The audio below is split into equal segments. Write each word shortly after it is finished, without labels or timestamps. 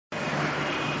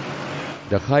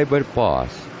The Khyber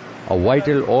Pass, a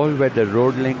vital all-weather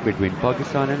road link between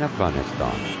Pakistan and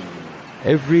Afghanistan.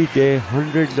 Every day,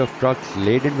 hundreds of trucks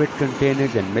laden with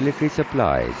containers and military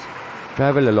supplies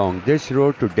travel along this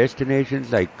road to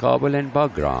destinations like Kabul and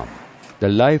Bagram, the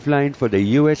lifeline for the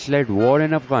US-led war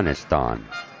in Afghanistan.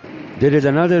 There is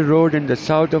another road in the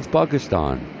south of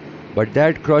Pakistan, but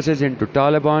that crosses into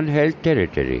Taliban-held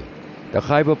territory. The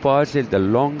Khyber Pass is the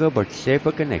longer but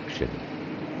safer connection.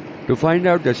 To find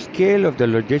out the scale of the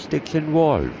logistics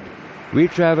involved, we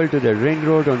travel to the ring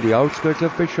road on the outskirts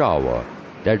of Peshawar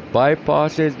that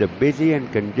bypasses the busy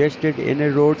and congested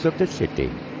inner roads of the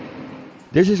city.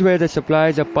 This is where the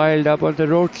supplies are piled up on the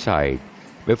roadside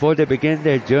before they begin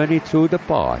their journey through the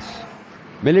pass.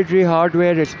 Military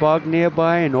hardware is parked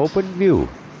nearby in open view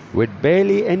with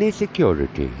barely any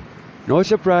security. No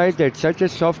surprise that such a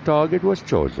soft target was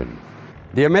chosen.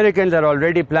 The Americans are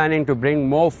already planning to bring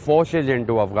more forces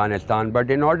into Afghanistan,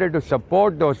 but in order to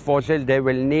support those forces, they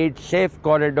will need safe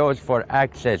corridors for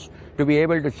access to be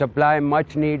able to supply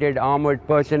much needed armored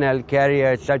personnel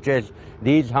carriers such as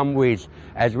these Humvees,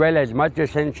 as well as much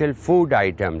essential food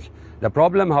items. The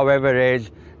problem, however,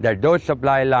 is that those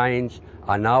supply lines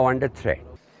are now under threat.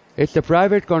 It's the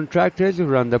private contractors who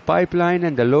run the pipeline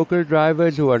and the local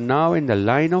drivers who are now in the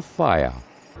line of fire.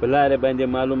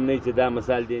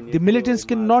 The militants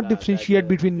cannot differentiate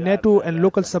between NATO and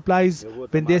local supplies.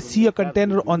 When they see a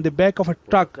container on the back of a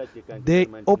truck, they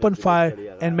open fire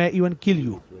and may even kill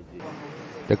you.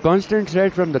 The constant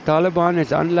threat from the Taliban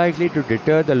is unlikely to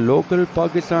deter the local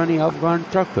Pakistani-Afghan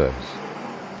truckers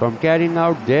from carrying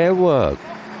out their work,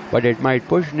 but it might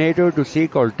push NATO to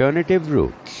seek alternative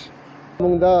routes.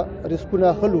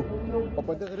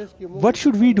 What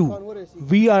should we do?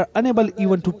 We are unable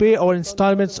even to pay our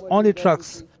installments on the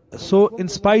trucks. So, in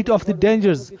spite of the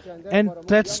dangers and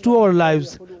threats to our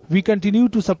lives, we continue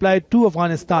to supply to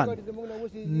Afghanistan.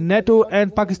 NATO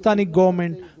and Pakistani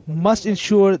government must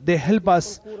ensure they help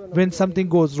us when something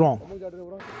goes wrong.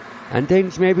 And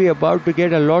things may be about to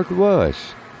get a lot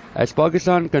worse, as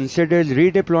Pakistan considers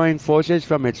redeploying forces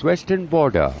from its western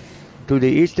border to the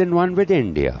eastern one with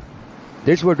India.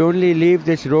 This would only leave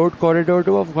this road corridor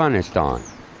to Afghanistan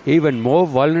even more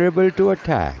vulnerable to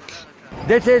attacks.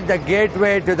 This is the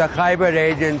gateway to the Khyber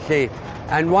Agency,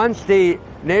 and once the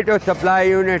NATO supply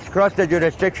units cross the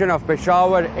jurisdiction of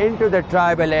Peshawar into the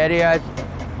tribal areas,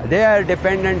 they are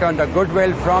dependent on the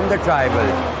goodwill from the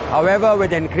tribals. However,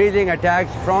 with increasing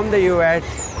attacks from the US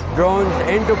drones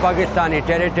into Pakistani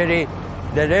territory,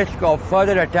 the risk of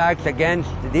further attacks against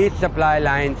these supply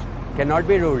lines cannot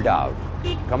be ruled out.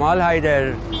 Kamal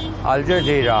Haider, Al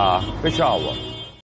Jazeera, Peshawar.